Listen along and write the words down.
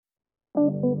Hi,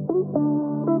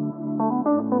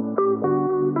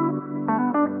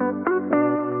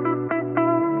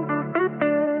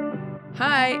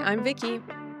 I'm Vicky.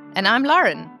 And I'm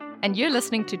Lauren, and you're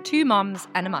listening to Two Moms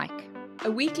and a Mic,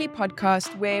 A weekly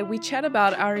podcast where we chat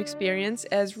about our experience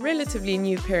as relatively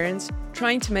new parents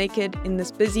trying to make it in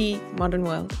this busy modern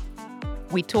world.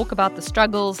 We talk about the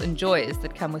struggles and joys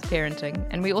that come with parenting,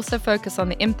 and we also focus on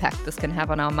the impact this can have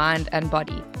on our mind and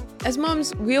body. As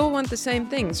moms, we all want the same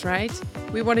things, right?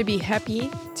 We want to be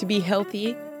happy, to be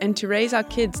healthy, and to raise our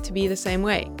kids to be the same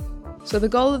way. So the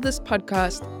goal of this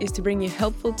podcast is to bring you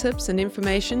helpful tips and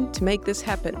information to make this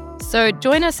happen. So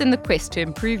join us in the quest to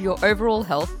improve your overall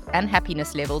health and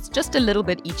happiness levels just a little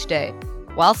bit each day,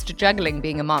 whilst juggling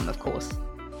being a mom, of course.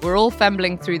 We're all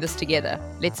fumbling through this together.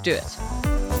 Let's do it.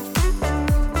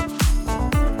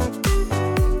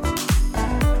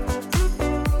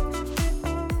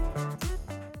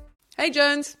 Hey,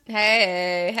 Jones.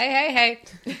 Hey. Hey.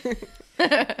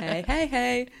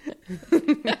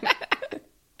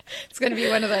 It's going to be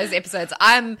one of those episodes.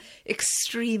 I'm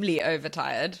extremely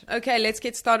overtired. Okay, let's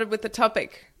get started with the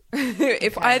topic.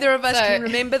 If either of us can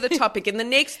remember the topic in the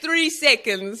next 3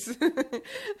 seconds.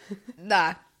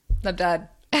 Nah, I'm done.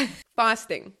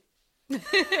 Fasting.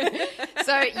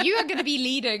 So you are going to be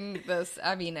leading this,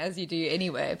 I mean, as you do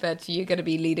anyway, but you're going to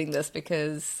be leading this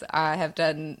because I have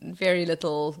done very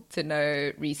little to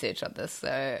no research on this.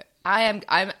 So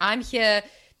I'm here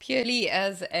purely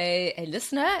as a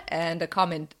listener and a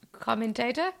commenter.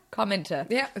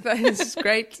 Yeah, that's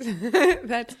great.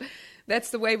 That's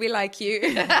the way we like you.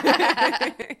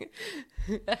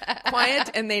 Quiet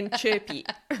and then chirpy.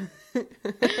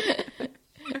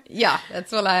 Yeah,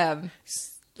 that's all I am.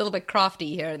 A little bit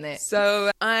crafty here and there. So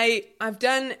I've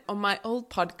done on my old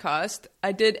podcast,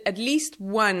 I did at least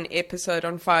one episode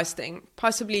on fasting,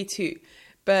 possibly 2.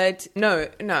 But no,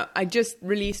 I just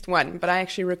released 1, but I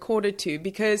actually recorded 2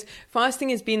 because fasting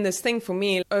has been this thing for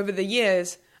me over the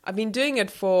years. I've been doing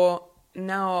it for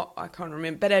now, I can't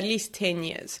remember, but at least 10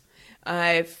 years.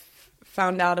 I've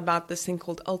found out about this thing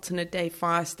called alternate day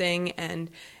fasting.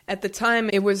 And at the time,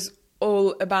 it was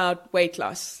all about weight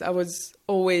loss. I was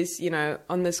always,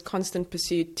 on this constant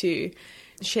pursuit to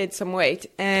shed some weight.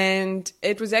 And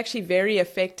it was actually very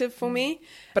effective for me.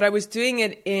 But I was doing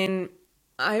it in,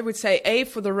 I would say, A,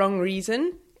 for the wrong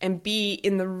reason, and B,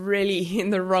 in the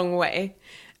wrong way.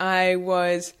 I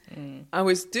was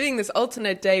doing this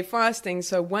alternate day fasting.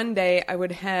 So one day I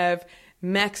would have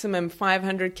maximum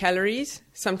 500 calories,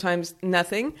 sometimes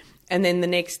nothing. And then the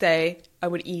next day I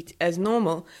would eat as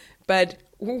normal. But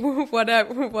what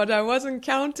I wasn't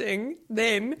counting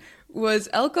then was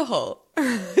alcohol.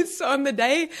 So on the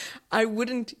day I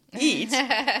wouldn't eat,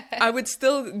 I would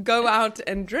still go out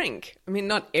and drink. I mean,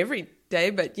 not every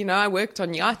day, but I worked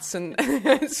on yachts and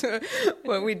that's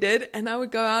what we did, and I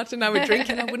would go out and I would drink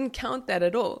and I wouldn't count that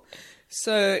at all.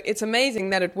 So it's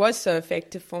amazing that it was so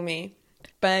effective for me.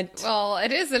 But well,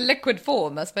 it is a liquid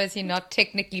form. I suppose you're not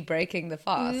technically breaking the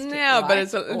fast. Yeah, right? But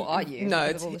it's or are you? No,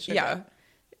 it's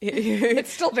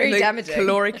It's still very damaging.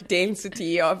 Caloric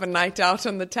density of a night out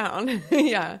on the town.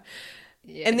 Yeah,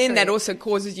 and then that also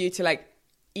causes you to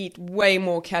eat way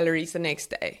more calories the next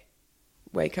day.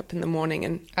 Wake up in the morning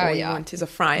and all you want is a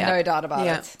fry-up. No doubt about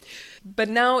it. But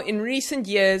now in recent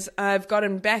years, I've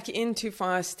gotten back into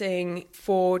fasting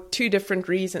for 2 different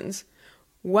reasons.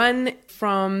 One,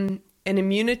 from an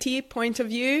immunity point of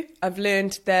view, I've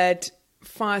learned that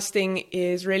fasting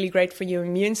is really great for your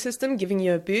immune system, giving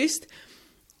you a boost.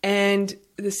 And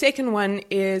the second one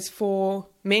is for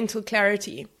mental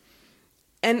clarity.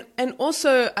 And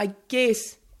also, I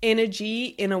guess, energy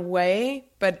in a way,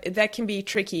 but that can be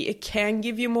tricky. It can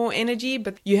give you more energy,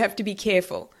 but you have to be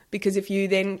careful because if you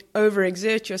then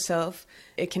overexert yourself,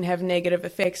 it can have negative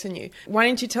effects on you. Why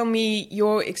don't you tell me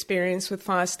your experience with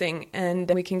fasting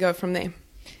and we can go from there?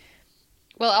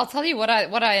 Well, I'll tell you what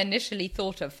I initially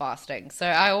thought of fasting. So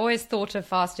I always thought of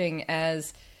fasting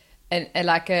as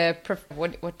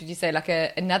what did you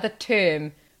say? Another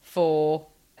term for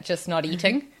just not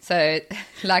eating. So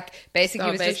basically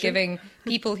it was just giving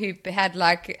people who had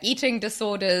eating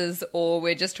disorders or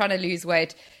were just trying to lose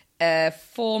weight a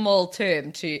formal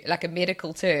term to a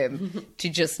medical term to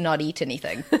just not eat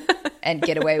anything and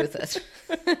get away with it.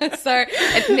 So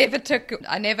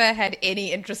I never had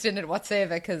any interest in it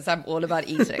whatsoever because I'm all about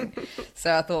eating.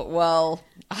 So I thought, well,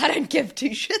 I don't give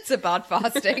 2 shits about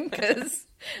fasting because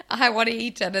I want to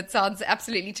eat and it sounds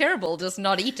absolutely terrible just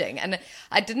not eating. And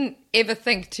I didn't ever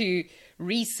think to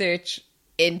research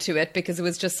into it because it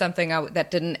was just something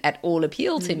that didn't at all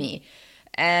appeal to me.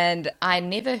 And I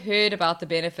never heard about the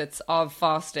benefits of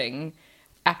fasting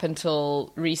up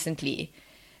until recently.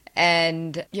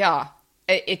 And yeah,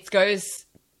 it goes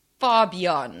far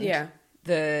beyond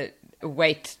the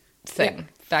weight thing.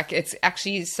 Yeah. Like, it's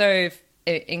actually so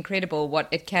incredible what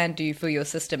it can do for your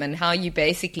system, and how you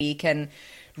basically can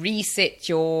reset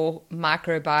your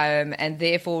microbiome and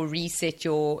therefore reset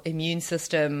your immune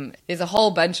system. There's a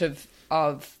whole bunch of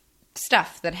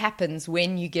stuff that happens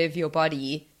when you give your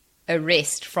body a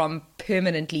rest from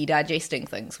permanently digesting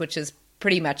things, which is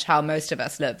pretty much how most of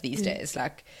us live these days.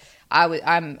 Like,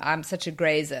 I'm such a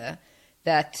grazer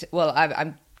that, well,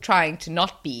 I'm trying to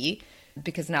not be,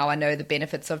 because now I know the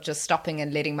benefits of just stopping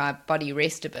and letting my body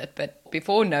rest a bit. But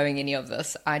before knowing any of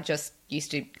this, I just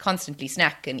used to constantly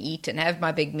snack and eat and have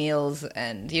my big meals.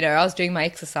 And, you know, I was doing my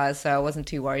exercise, so I wasn't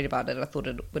too worried about it. I thought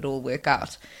it would all work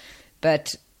out.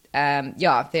 But,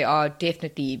 yeah, there are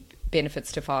definitely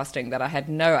benefits to fasting that I had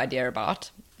no idea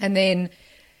about. And then,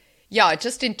 yeah,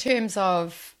 just in terms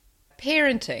of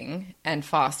parenting and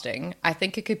fasting, I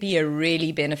think it could be a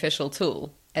really beneficial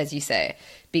tool, as you say,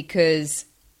 because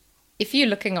if you're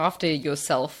looking after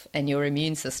yourself and your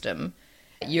immune system,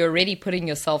 you're already putting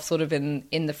yourself sort of in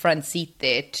the front seat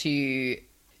there to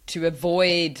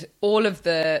avoid all of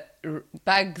the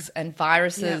bugs and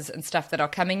viruses and stuff that are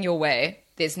coming your way.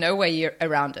 There's no way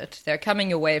around it. They're coming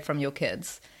your way from your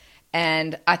kids.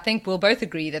 And I think we'll both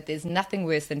agree that there's nothing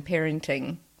worse than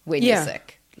parenting when you're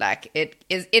sick. Like, it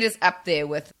is up there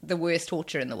with the worst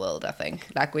torture in the world, I think.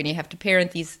 Like, when you have to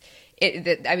parent these,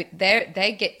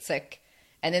 they get sick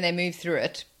and then they move through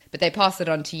it, but they pass it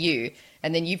on to you.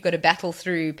 And then you've got to battle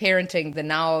through parenting the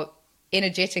now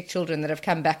energetic children that have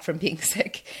come back from being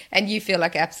sick, and you feel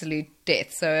like absolute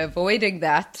death. So avoiding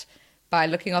that by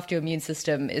looking after your immune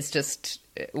system is just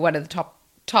one of the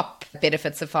top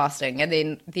benefits of fasting. And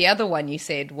then the other one you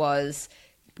said was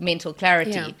mental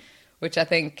clarity, which I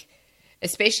think,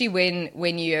 especially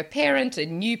when you're a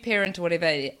new parent or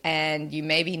whatever, and you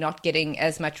maybe not getting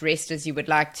as much rest as you would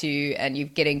like to, and you're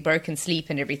getting broken sleep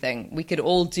and everything, we could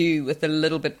all do with a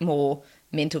little bit more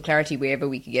mental clarity wherever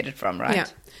we could get it from, right? Yeah.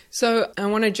 So I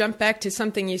want to jump back to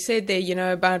something you said there, you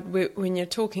know, about when you're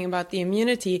talking about the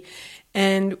immunity,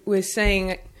 and we're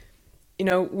saying, you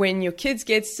know, when your kids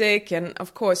get sick, and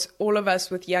of course, all of us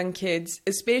with young kids,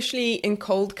 especially in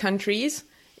cold countries,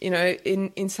 you know,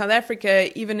 in South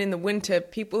Africa, even in the winter,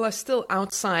 people are still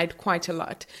outside quite a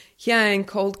lot. Here in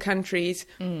cold countries,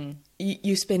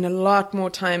 you spend a lot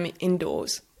more time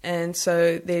indoors. And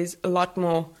so there's a lot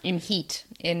more... in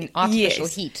artificial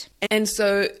heat. And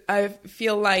so I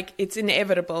feel like it's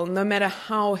inevitable. No matter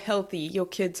how healthy your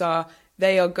kids are,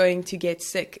 they are going to get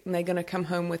sick and they're going to come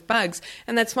home with bugs.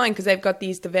 And that's fine because they've got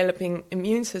these developing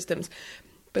immune systems.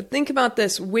 But think about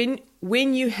this, when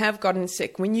you have gotten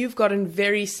sick, when you've gotten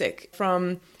very sick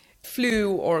from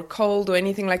flu or cold or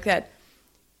anything like that,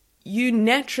 you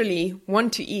naturally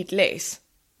want to eat less,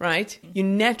 right? You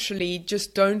naturally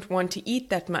just don't want to eat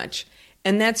that much.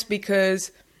 And that's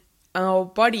because our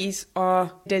bodies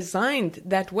are designed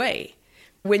that way.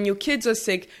 When your kids are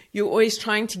sick, you're always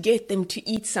trying to get them to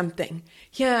eat something.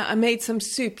 Yeah, I made some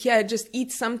soup. Yeah, just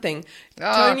eat something.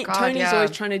 Tony's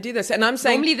always trying to do this. And I'm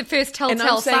saying... Normally the first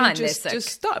telltale sign they're sick. Just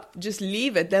stop. Just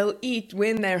leave it. They'll eat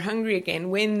when they're hungry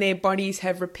again, when their bodies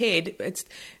have repaired. It's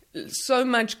so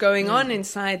much going on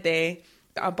inside there.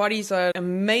 Our bodies are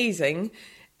amazing.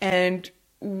 And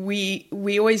we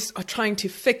always are trying to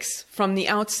fix from the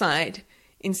outside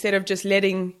instead of just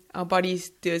letting our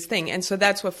bodies do its thing. And so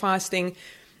that's where fasting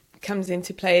comes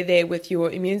into play there with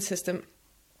your immune system.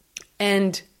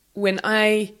 And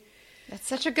that's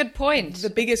such a good point. The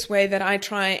biggest way that I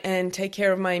try and take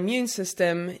care of my immune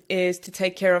system is to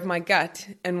take care of my gut.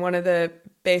 And one of the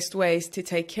best ways to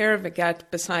take care of a gut,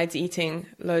 besides eating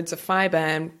loads of fiber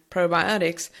and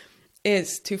probiotics,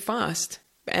 is to fast.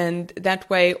 And that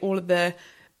way all of the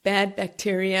bad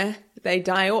bacteria, they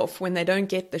die off when they don't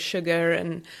get the sugar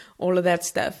and all of that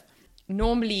stuff.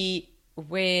 Normally,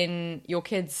 when your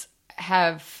kids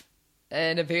have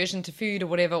an aversion to food or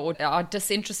whatever, or are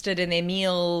disinterested in their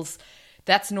meals,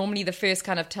 that's normally the first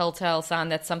kind of telltale sign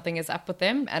that something is up with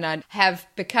them. And I have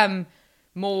become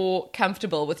more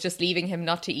comfortable with just leaving him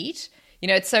not to eat. You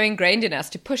know, it's so ingrained in us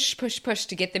to push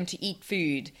to get them to eat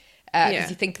food. Because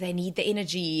you think they need the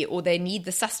energy or they need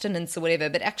the sustenance or whatever,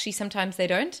 but actually sometimes they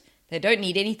don't. They don't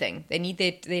need anything. They need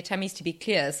their tummies to be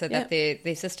clear so that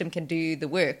their system can do the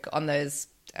work on those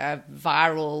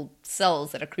viral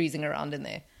cells that are cruising around in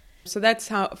there. So that's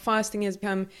how fasting has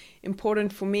become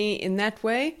important for me in that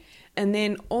way. And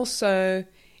then also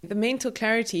the mental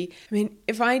clarity. I mean,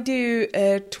 if I do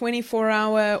a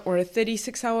 24-hour or a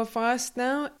 36-hour fast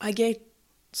now, I get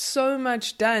so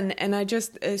much done, and I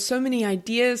just so many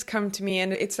ideas come to me.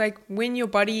 And it's like when your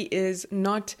body is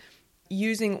not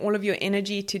using all of your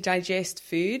energy to digest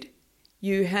food,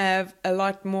 you have a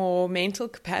lot more mental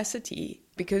capacity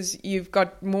because you've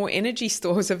got more energy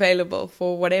stores available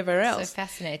for whatever else. So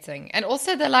fascinating. And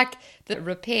also the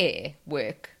repair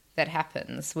work that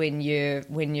happens when you're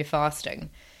fasting.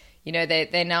 You know,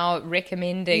 they're now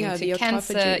recommending to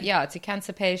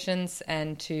cancer patients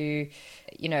and to,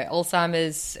 you know,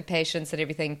 Alzheimer's patients and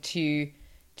everything to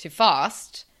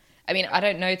fast. I mean, I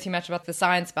don't know too much about the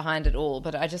science behind it all,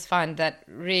 but I just find that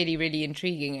really, really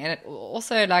intriguing. And it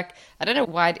also, like, I don't know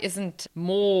why it isn't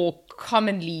more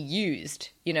commonly used.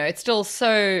 You know, it's still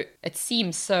it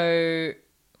seems so,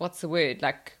 what's the word?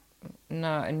 Like,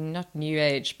 no, not new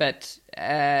age, but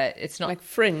it's not. Like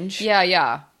fringe.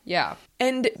 Yeah.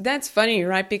 And that's funny,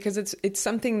 right? Because it's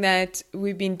something that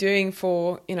we've been doing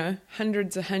for, you know,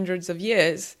 hundreds of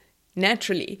years.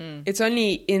 Naturally. It's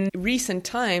only in recent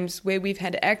times where we've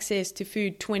had access to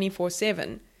food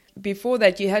 24/7. Before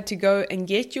that, you had to go and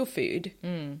get your food.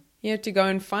 You had to go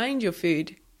and find your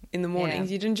food in the mornings.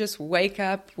 You didn't just wake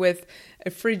up with a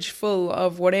fridge full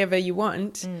of whatever you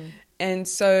want. And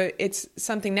so it's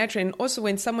something natural. And also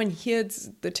when someone hears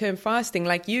the term fasting,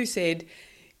 like you said,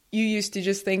 you used to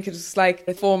just think it's like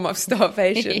a form of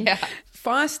starvation.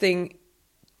 Fasting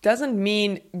doesn't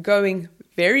mean going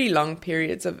very long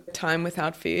periods of time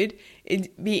without food. It'd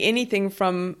be anything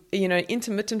from, you know,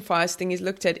 intermittent fasting is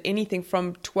looked at anything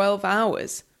from 12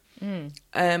 hours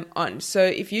on. So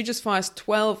if you just fast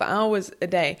 12 hours a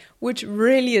day, which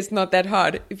really is not that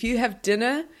hard. If you have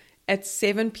dinner at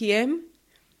 7 p.m.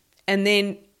 and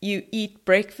then you eat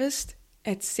breakfast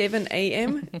at 7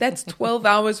 a.m., that's 12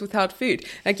 hours without food.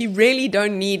 Like, you really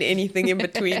don't need anything in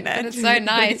between that. It's so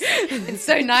nice. It's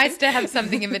so nice to have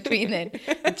something in between then.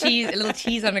 A little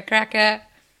cheese on a cracker,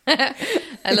 a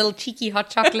little cheeky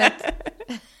hot chocolate.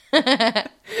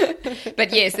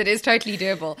 But yes, it is totally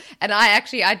doable. And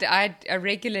I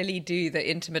regularly do the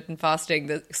intermittent fasting,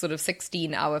 the sort of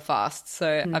 16-hour fast.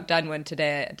 So I've done one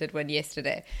today. I did one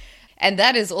yesterday. And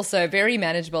that is also very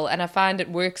manageable. And I find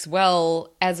it works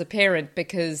well as a parent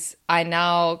because I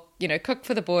now, you know, cook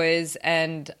for the boys.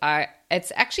 And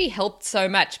it's actually helped so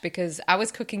much because I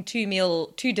was cooking two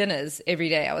dinners every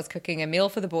day. I was cooking a meal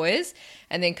for the boys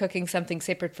and then cooking something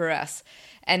separate for us.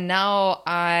 And now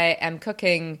I am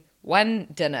cooking one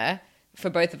dinner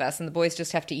for both of us. And the boys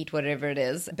just have to eat whatever it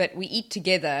is. But we eat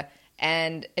together.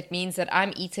 And it means that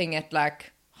I'm eating at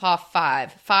like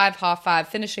 5:30,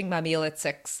 finishing my meal at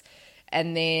 6.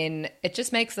 And then it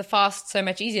just makes the fast so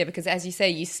much easier because, as you say,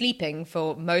 you're sleeping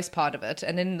for most part of it.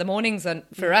 And then the mornings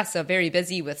for us are very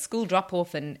busy with school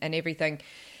drop-off and everything.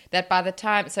 That by the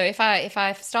time... So if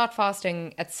I start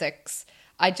fasting at 6,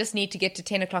 I just need to get to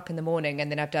 10 o'clock in the morning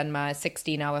and then I've done my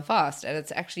 16-hour fast. And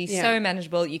it's actually so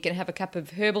manageable. You can have a cup of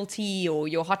herbal tea or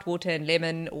your hot water and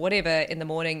lemon or whatever in the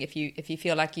morning if you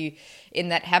feel like you're in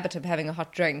that habit of having a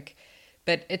hot drink.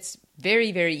 But it's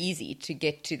very, very easy to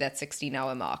get to that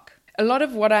 16-hour mark. A lot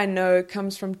of what I know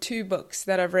comes from 2 books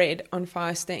that I've read on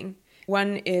fasting.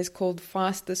 One is called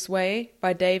Fast This Way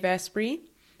by Dave Asprey,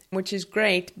 which is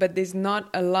great, but there's not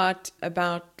a lot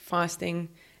about fasting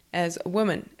as a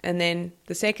woman. And then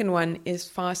the second one is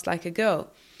Fast Like a Girl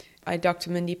by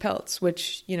Dr. Mindy Peltz,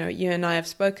 which, you know, you and I have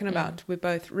spoken about. We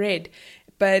both read.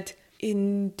 But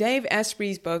in Dave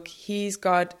Asprey's book, he's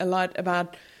got a lot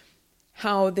about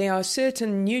how there are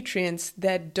certain nutrients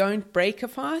that don't break a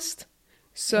fast.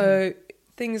 So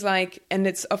things like, and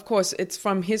it's, of course, it's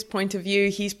from his point of view,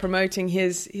 he's promoting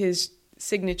his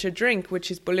signature drink, which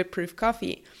is bulletproof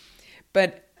coffee.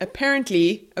 But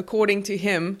apparently, according to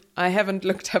him, I haven't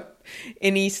looked up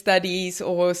any studies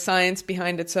or science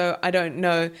behind it, so I don't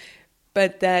know.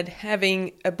 But that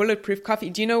having a bulletproof coffee,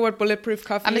 do you know what bulletproof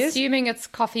coffee is? I'm assuming it's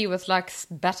coffee with like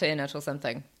butter in it or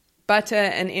something. Butter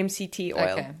and MCT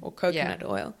oil or coconut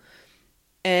oil.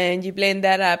 And you blend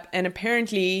that up, and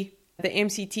apparently the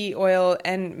MCT oil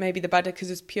and maybe the butter,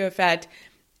 because it's pure fat,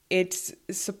 it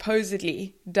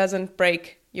supposedly doesn't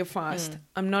break your fast.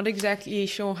 I'm not exactly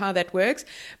sure how that works,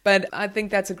 but I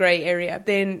think that's a gray area.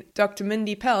 Then Dr.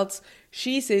 Mindy Peltz,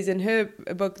 she says in her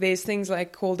book there's things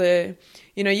like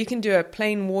you can do a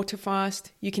plain water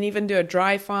fast, you can even do a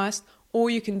dry fast,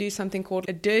 or you can do something called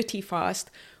a dirty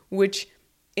fast, which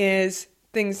is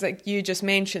things like you just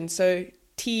mentioned. So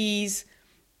teas,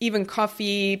 even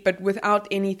coffee, but without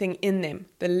anything in them.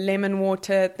 The lemon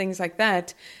water, things like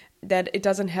that it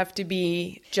doesn't have to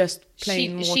be just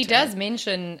plain water. She does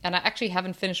mention, and I actually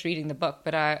haven't finished reading the book,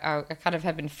 but I kind of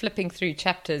have been flipping through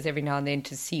chapters every now and then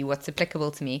to see what's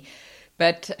applicable to me.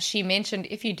 But she mentioned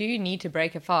if you do need to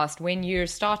break a fast, when you're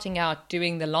starting out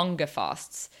doing the longer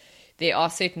fasts, there are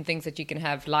certain things that you can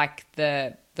have, like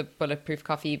the the bulletproof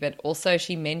coffee, but also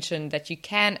she mentioned that you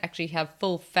can actually have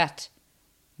full fat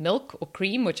milk or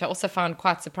cream, which I also found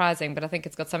quite surprising, but I think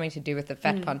it's got something to do with the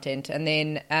fat content. And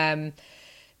then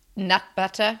nut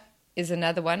butter is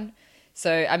another one.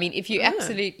 So, I mean, if you're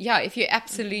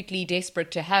absolutely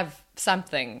desperate to have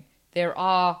something, there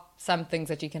are some things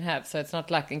that you can have. So it's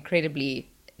not like incredibly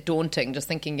daunting just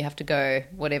thinking you have to go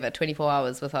 24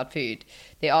 hours without food.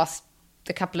 There are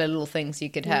a couple of little things you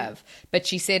could have. But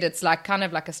she said it's like kind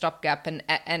of like a stopgap,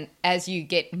 and as you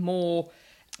get more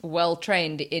well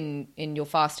trained in your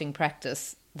fasting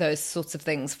practice, those sorts of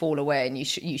things fall away, and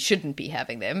you shouldn't be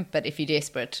having them. But if you're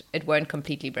desperate, it won't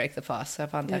completely break the fast. So I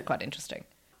found that quite interesting.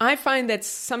 I find that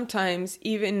sometimes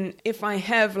even if I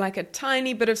have like a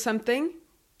tiny bit of something,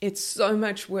 it's so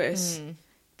much worse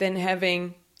than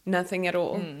having nothing at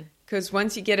all. Because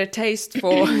once you get a taste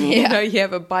for, you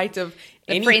have a bite of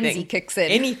anything. The frenzy kicks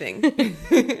in. Anything.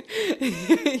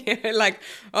 You're like,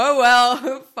 oh,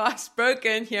 well, fast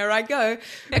broken, here I go.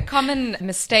 A common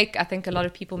mistake I think a lot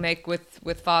of people make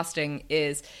with fasting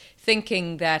is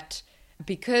thinking that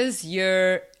because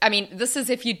this is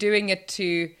if you're doing it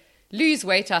to lose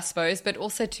weight, I suppose, but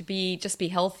also to be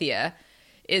healthier,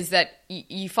 is that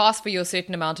you fast for your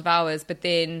certain amount of hours, but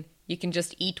then you can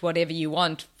just eat whatever you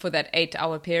want for that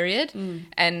 8-hour period.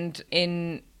 And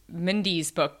in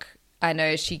Mindy's book, I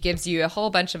know she gives you a whole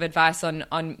bunch of advice on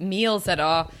meals that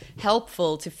are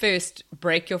helpful to first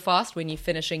break your fast when you're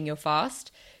finishing your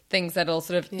fast, things that will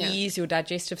sort of ease your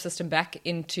digestive system back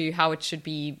into how it should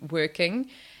be working,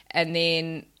 and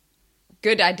then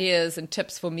good ideas and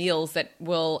tips for meals that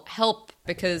will help,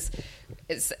 because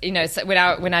it's, so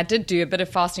when I did do a bit of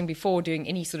fasting before doing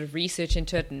any sort of research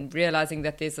into it and realizing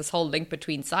that there's this whole link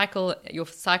between your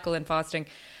cycle and fasting,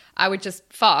 I would just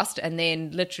fast and then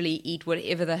literally eat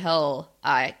whatever the hell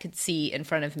I could see in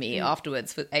front of me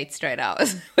afterwards for 8 straight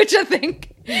hours, which I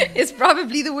think is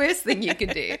probably the worst thing you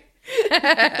could do.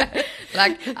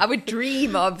 Like I would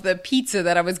dream of the pizza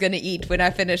that I was going to eat when I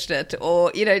finished it,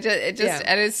 or and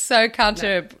it's so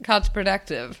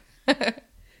counterproductive.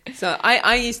 So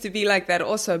I used to be like that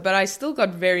also, but I still got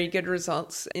very good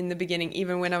results in the beginning,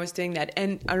 even when I was doing that.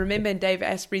 And I remember in Dave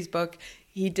Asprey's book,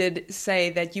 he did say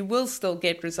that you will still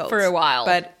get results for a while,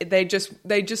 but they just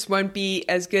won't be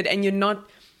as good, and you're not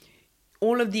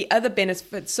all of the other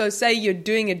benefits. So say you're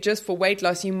doing it just for weight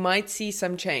loss, you might see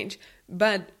some change,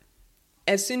 but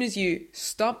as soon as you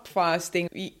stop fasting,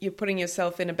 you're putting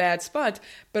yourself in a bad spot,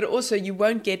 but also you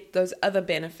won't get those other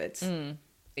benefits.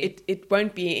 It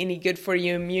won't be any good for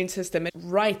your immune system.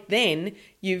 Right then,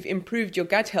 you've improved your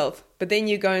gut health, but then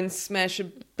you go and smash a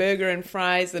burger and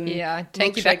fries and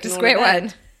take you back to square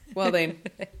one. Well then.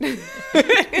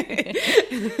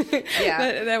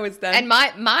 That was done. And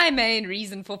my main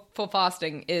reason for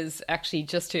fasting is actually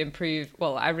just to improve,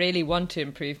 I really want to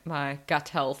improve my gut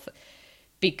health,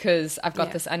 because I've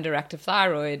got this underactive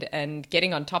thyroid, and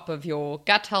getting on top of your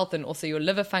gut health and also your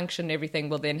liver function, everything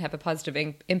will then have a positive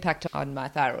impact on my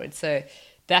thyroid. So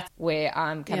that's where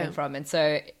I'm coming from. And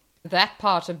so that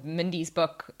part of Mindy's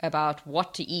book about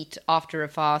what to eat after a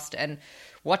fast and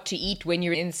what to eat when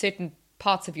you're in certain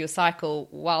parts of your cycle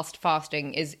whilst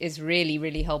fasting is really,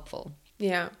 really helpful.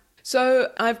 Yeah.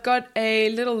 So I've got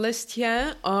a little list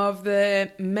here of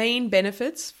the main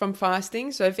benefits from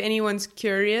fasting. So if anyone's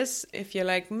curious, if you're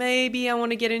like, maybe I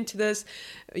want to get into this,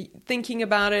 thinking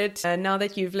about it, now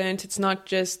that you've learned it's not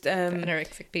just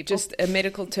anorexic people, just a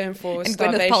medical term for and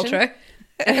starvation. Gwyneth Paltrow.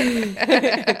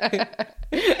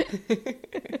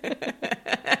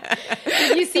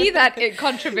 Did you see that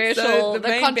controversial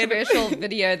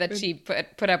video that she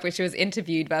put up where she was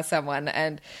interviewed by someone,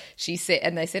 and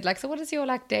they said like, so what does your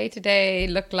like day to day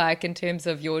look like in terms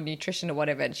of your nutrition or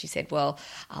whatever? And she said, well,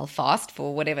 I'll fast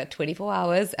for 24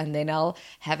 hours, and then I'll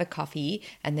have a coffee,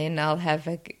 and then I'll have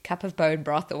a cup of bone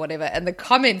broth or whatever. And the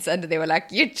comments under there were like,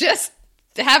 you just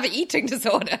have an eating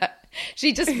disorder.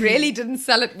 She just really didn't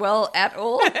sell it well at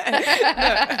all.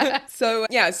 No. So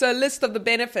a list of the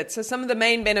benefits. So some of the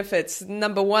main benefits.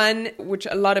 Number one, which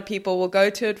a lot of people will go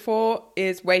to it for,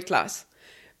 is weight loss.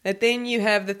 But then you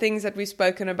have the things that we've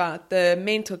spoken about, the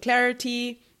mental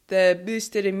clarity, the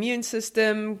boosted immune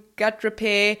system, gut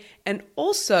repair, and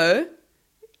also,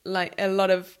 like a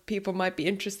lot of people might be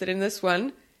interested in this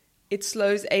one, it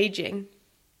slows aging.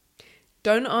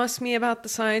 Don't ask me about the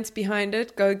science behind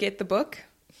it. Go get the book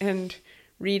and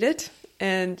read it,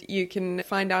 and you can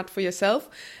find out for yourself.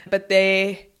 But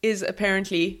there is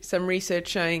apparently some research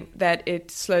showing that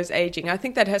it slows aging. I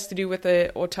think that has to do with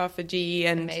the autophagy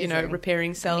and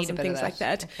repairing cells and things like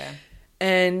that. Okay.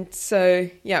 And so,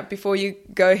 before you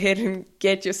go ahead and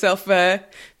get yourself a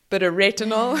bit of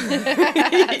retinol.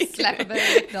 Slap a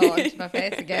bit of retinol onto my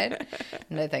face again.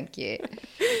 No, thank you.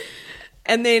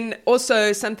 And then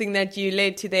also something that you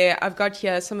led to there, I've got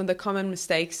here some of the common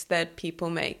mistakes that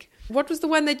people make. What was the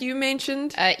one that you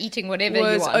mentioned? Eating whatever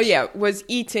you want. Oh yeah, was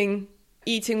eating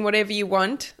whatever you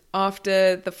want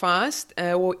after the fast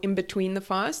or in between the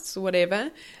fasts or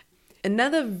whatever.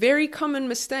 Another very common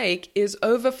mistake is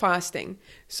over fasting.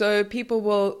 So people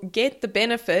will get the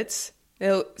benefits.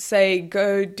 They'll say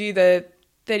go do the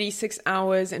 36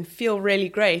 hours and feel really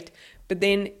great, but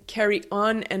then carry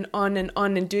on and on and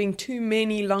on and doing too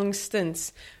many long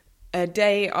stints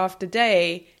day after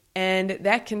day. And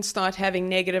that can start having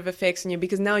negative effects on you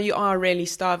because now you are really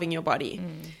starving your body.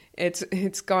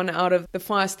 It's gone out of the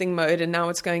fasting mode and now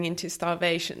it's going into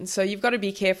starvation. So you've got to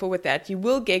be careful with that. You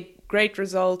will get great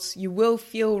results. You will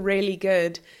feel really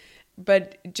good.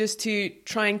 But just to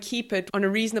try and keep it on a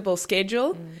reasonable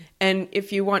schedule. And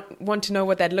if you want to know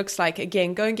what that looks like,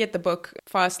 again, go and get the book,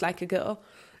 Fast Like a Girl.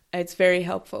 It's very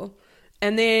helpful.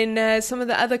 And then some of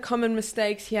the other common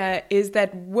mistakes here is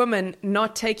that women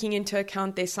not taking into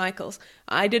account their cycles.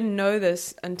 I didn't know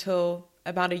this until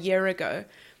about a year ago,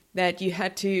 that you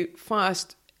had to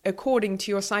fast according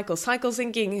to your cycle. Cycle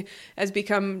syncing has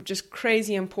become just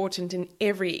crazy important in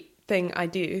everything I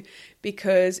do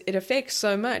because it affects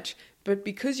so much. But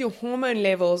because your hormone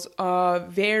levels are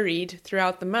varied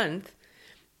throughout the month,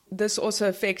 this also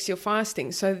affects your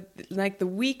fasting. So like the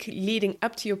week leading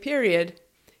up to your period,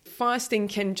 fasting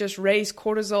can just raise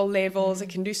cortisol levels. It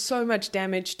can do so much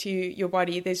damage to your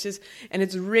body. And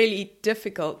it's really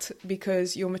difficult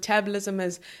because your metabolism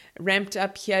is ramped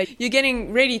up here. You're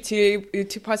getting ready to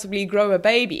possibly grow a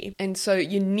baby. And so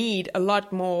you need a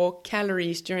lot more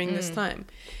calories during this time.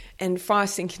 And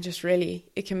fasting can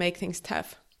it can make things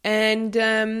tough. And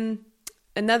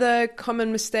another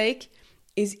common mistake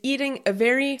is eating a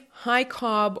very high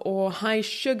carb or high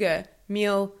sugar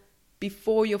meal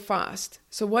before your fast.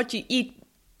 So what you eat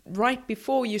right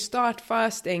before you start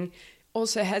fasting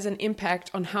also has an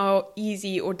impact on how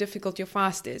easy or difficult your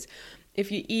fast is.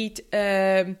 If you eat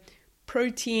a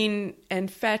protein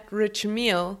and fat-rich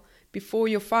meal before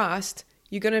your fast,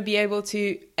 you're going to be able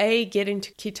to, A, get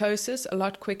into ketosis a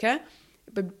lot quicker,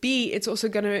 but B, it's also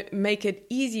going to make it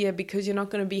easier because you're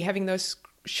not going to be having those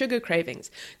sugar cravings.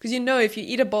 Because if you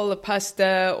eat a bowl of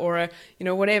pasta or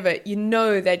whatever,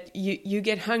 that you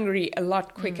get hungry a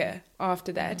lot quicker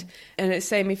after that. And the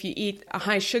same if you eat a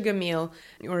high sugar meal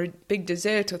or a big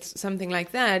dessert or something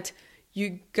like that,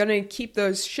 you're going to keep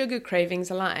those sugar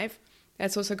cravings alive.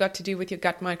 That's also got to do with your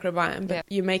gut microbiome, but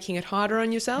you're making it harder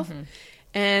on yourself.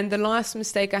 And the last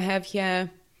mistake I have here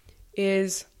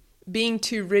is being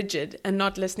too rigid and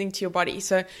not listening to your body.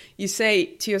 So you say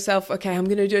to yourself, okay, I'm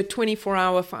going to do a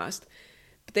 24-hour fast.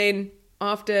 But then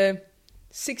after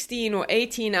 16 or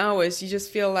 18 hours, you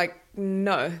just feel like,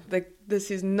 no, this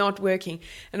is not working.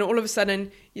 And all of a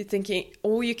sudden, you're thinking,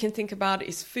 all you can think about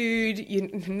is food. You're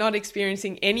not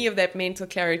experiencing any of that mental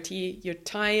clarity. You're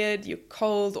tired, you're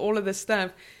cold, all of this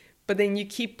stuff. But then you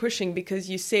keep pushing because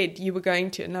you said you were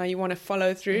going to. Now you want to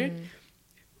follow through.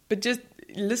 But just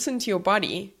listen to your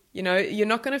body. You're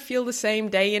not going to feel the same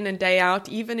day in and day out,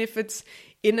 even if it's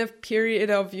in a period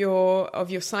of your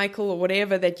cycle or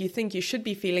whatever that you think you should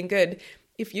be feeling good.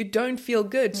 If you don't feel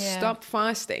good, stop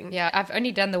fasting. Yeah, I've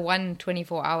only done the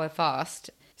 24-hour fast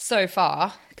so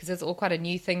far because it's all quite a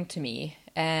new thing to me.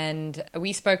 And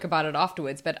we spoke about it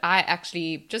afterwards, but I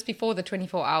actually, just before the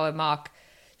 24-hour mark,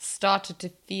 started to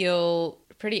feel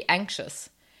pretty anxious.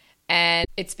 And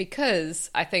it's because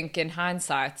I think in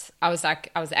hindsight, I was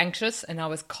anxious and I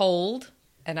was cold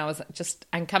and I was just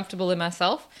uncomfortable in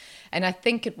myself. And I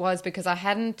think it was because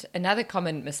another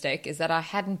common mistake is that I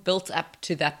hadn't built up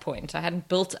to that point. I hadn't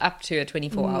built up to a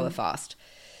 24-hour fast.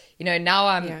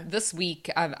 Now this week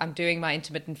I'm doing my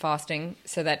intermittent fasting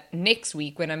so that next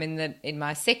week when I'm in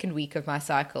my second week of my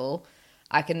cycle,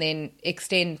 I can then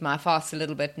extend my fast a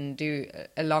little bit and do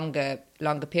a longer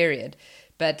period.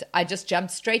 But I just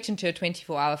jumped straight into a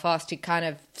 24-hour fast to kind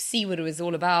of see what it was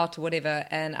all about or whatever.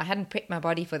 And I hadn't prepped my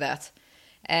body for that.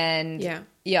 And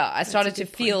I started to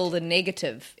feel the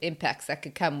negative impacts that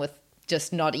could come with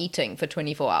just not eating for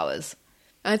 24 hours.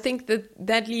 I think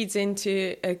that leads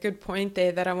into a good point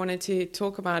there that I wanted to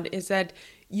talk about is that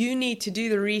you need to do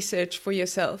the research for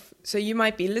yourself. So you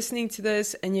might be listening to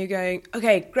this and you're going,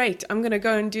 okay, great, I'm going to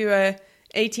go and do a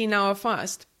 18-hour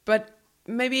fast. But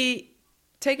maybe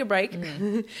take a break,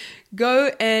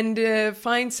 go and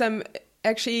find some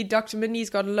Actually, Dr.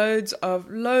 Mindy's got loads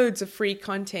of free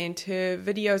content. Her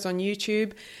videos on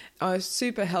YouTube are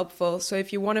super helpful. So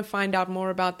if you want to find out more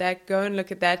about that, go and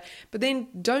look at that. But then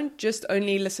don't just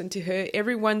only listen to her.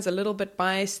 Everyone's a little bit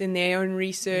biased in their own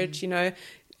research,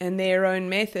 and their own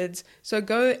methods. So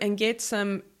go and get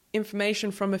some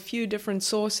information from a few different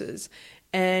sources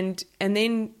and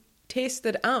then test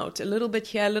it out a little bit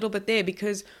here, a little bit there,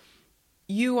 because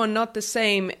you are not the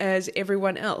same as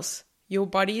everyone else. Your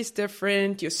body is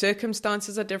different, your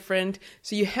circumstances are different,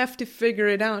 so you have to figure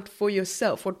it out for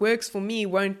yourself. What works for me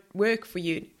won't work for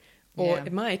you, or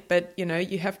it might, but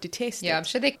you have to test it. Yeah, I'm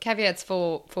sure there are caveats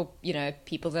for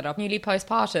people that are newly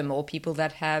postpartum, or people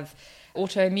that have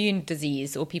autoimmune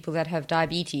disease, or people that have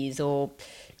diabetes, or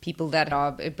people that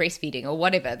are breastfeeding, or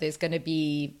whatever. There's going to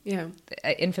be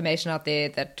information out there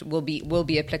that will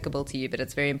be applicable to you, but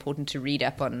it's very important to read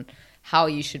up on how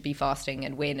you should be fasting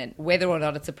and when, and whether or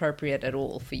not it's appropriate at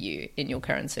all for you in your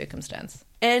current circumstance.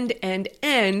 And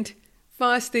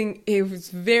fasting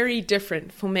is very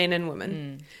different for men and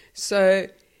women. So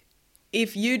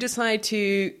if you decide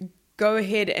to go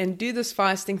ahead and do this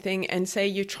fasting thing, and say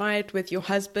you try it with your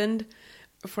husband,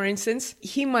 for instance,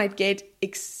 he might get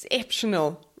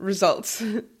exceptional results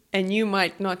and you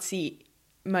might not see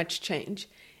much change.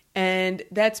 And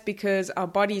that's because our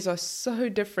bodies are so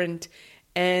different,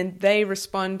 and they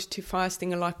respond to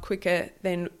fasting a lot quicker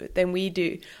than we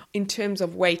do in terms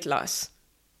of weight loss,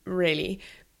 really.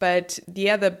 But the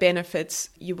other benefits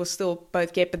you will still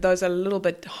both get, but those are a little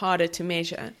bit harder to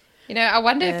measure. I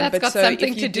wonder if that's got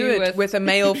something to do with a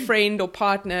male friend or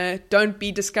partner. Don't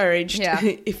be discouraged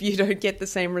if you don't get the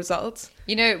same results.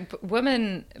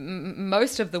 Women,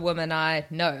 most of the women I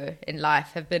know in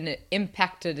life have been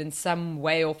impacted in some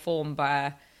way or form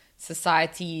by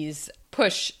society's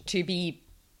push to be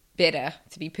better,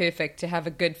 to be perfect, to have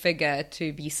a good figure,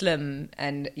 to be slim,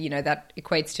 and that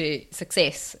equates to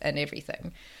success and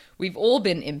everything. We've all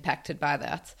been impacted by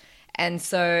that, and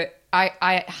so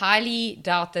I highly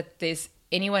doubt that there's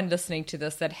anyone listening to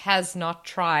this that has not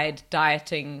tried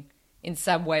dieting in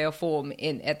some way or form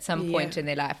at some point in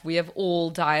their life. We have all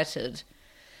dieted.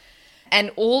 And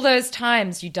all those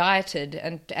times you dieted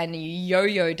and you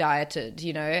yo-yo dieted,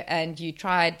 and you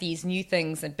tried these new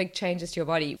things and big changes to your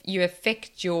body, you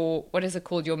affect your, what is it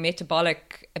called, your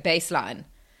metabolic baseline,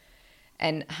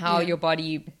 and how your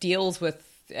body deals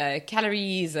with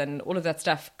calories and all of that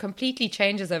stuff completely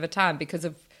changes over time because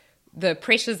of the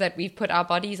pressures that we've put our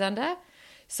bodies under.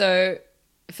 So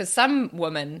for some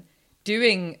women,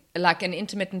 doing like an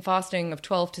intermittent fasting of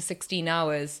 12 to 16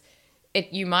 hours,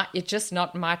 it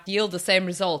might yield the same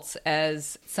results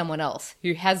as someone else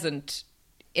who hasn't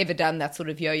ever done that sort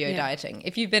of yo-yo dieting.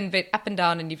 If you've been up and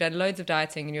down and you've done loads of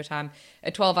dieting in your time,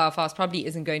 a 12-hour fast probably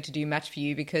isn't going to do much for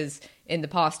you, because in the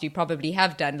past you probably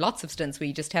have done lots of stints where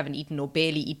you just haven't eaten or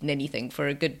barely eaten anything for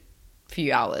a good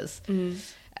few hours.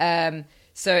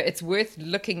 So it's worth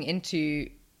looking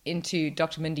into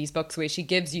Dr. Mindy's books, where she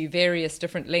gives you various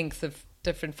different lengths of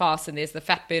different fasts, and there's the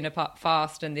fat burner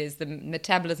fast, and there's the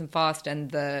metabolism fast,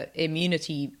 and the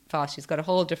immunity fast. She's got a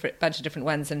whole bunch of different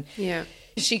ones, and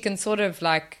she can sort of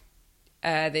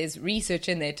there's research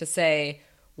in there to say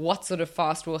what sort of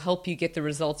fast will help you get the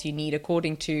results you need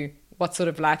according to what sort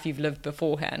of life you've lived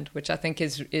beforehand, which I think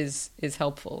is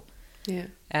helpful.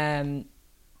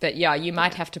 But you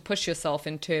might have to push yourself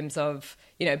in terms of,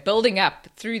 building up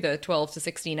through the 12 to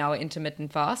 16 hour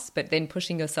intermittent fast, but then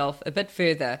pushing yourself a bit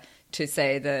further to,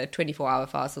 say, the 24-hour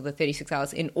fast or the 36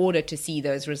 hours in order to see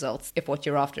those results if what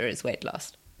you're after is weight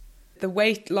loss. The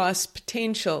weight loss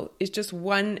potential is just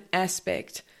one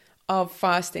aspect of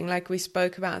fasting, like we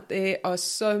spoke about. There are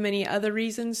so many other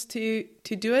reasons to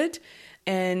do it.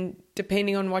 And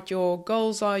depending on what your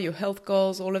goals are, your health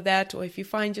goals, all of that, or if you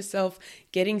find yourself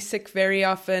getting sick very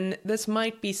often, this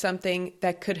might be something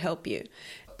that could help you.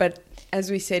 But as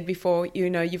we said before,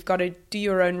 you've got to do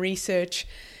your own research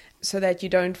so that you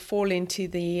don't fall into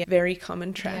the very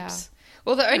common traps.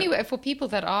 Well, the only way for people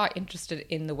that are interested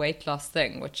in the weight loss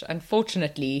thing, which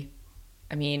unfortunately,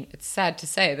 it's sad to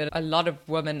say that a lot of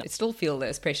women still feel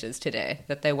those pressures today,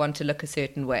 that they want to look a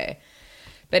certain way.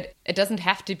 But it doesn't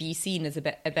have to be seen as a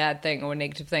bad thing or a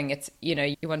negative thing. It's,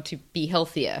 you want to be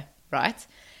healthier, right?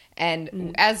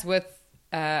 And as with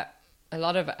a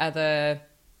lot of other,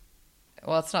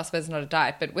 it's not a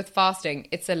diet, but with fasting,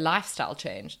 it's a lifestyle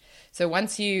change. So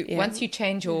once you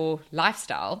change your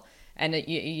lifestyle and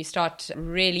you start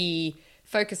really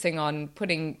focusing on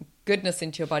putting goodness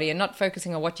into your body and not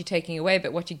focusing on what you're taking away,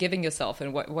 but what you're giving yourself,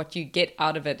 and what you get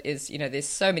out of it is, there's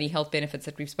so many health benefits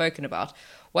that we've spoken about.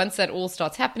 Once that all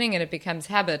starts happening and it becomes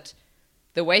habit,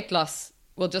 the weight loss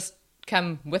will just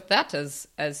come with that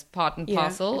as part and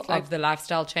parcel of the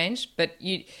lifestyle change. But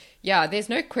there's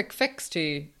no quick fix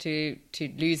to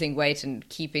losing weight and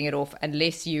keeping it off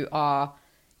unless you are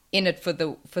in it for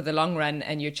the long run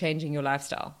and you're changing your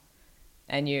lifestyle.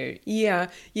 And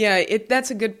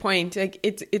that's a good point. Like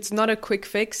it's not a quick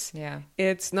fix. Yeah,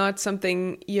 it's not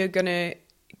something you're gonna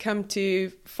come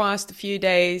to fast a few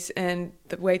days and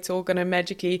the weight's all gonna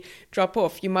magically drop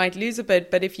off. You might lose a bit,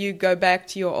 but if you go back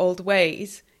to your old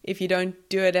ways, if you don't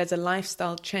do it as a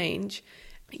lifestyle change,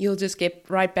 you'll just get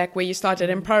right back where you started,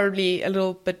 and probably a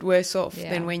little bit worse off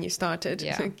than when you started.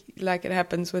 Like it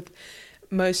happens with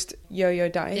most yo-yo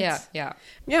diets. Yeah.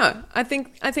 I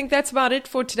think that's about it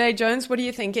for today, Jones. What do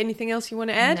you think? Anything else you want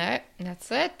to add? No,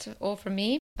 that's it. All from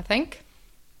me, I think.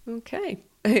 Okay.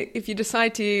 If you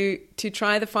decide to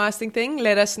try the fasting thing,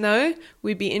 let us know.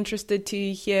 We'd be interested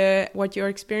to hear what your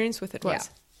experience with it was.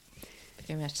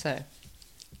 Very much so.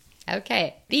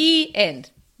 Okay. The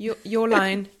end. Your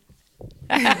line.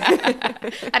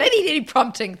 I don't need any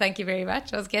prompting, thank you very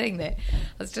much. I was getting there.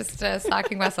 I was just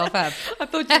psyching myself up. I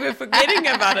thought you were forgetting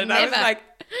about it. I was like...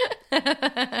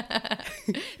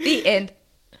 The end.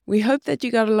 We hope that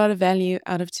you got a lot of value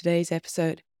out of today's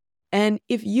episode. And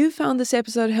if you found this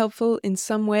episode helpful in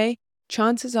some way,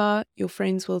 chances are your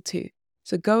friends will too.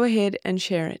 So go ahead and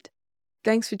share it.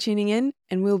 Thanks for tuning in,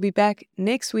 and we'll be back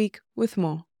next week with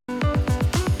more.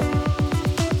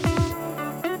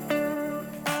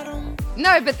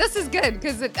 No, but this is good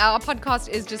because our podcast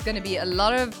is just going to be a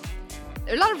lot of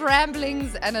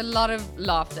ramblings and a lot of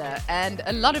laughter and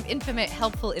a lot of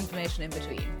helpful information in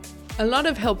between. A lot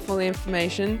of helpful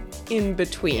information in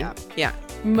between. Yeah.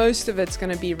 Most of it's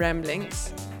going to be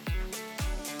ramblings.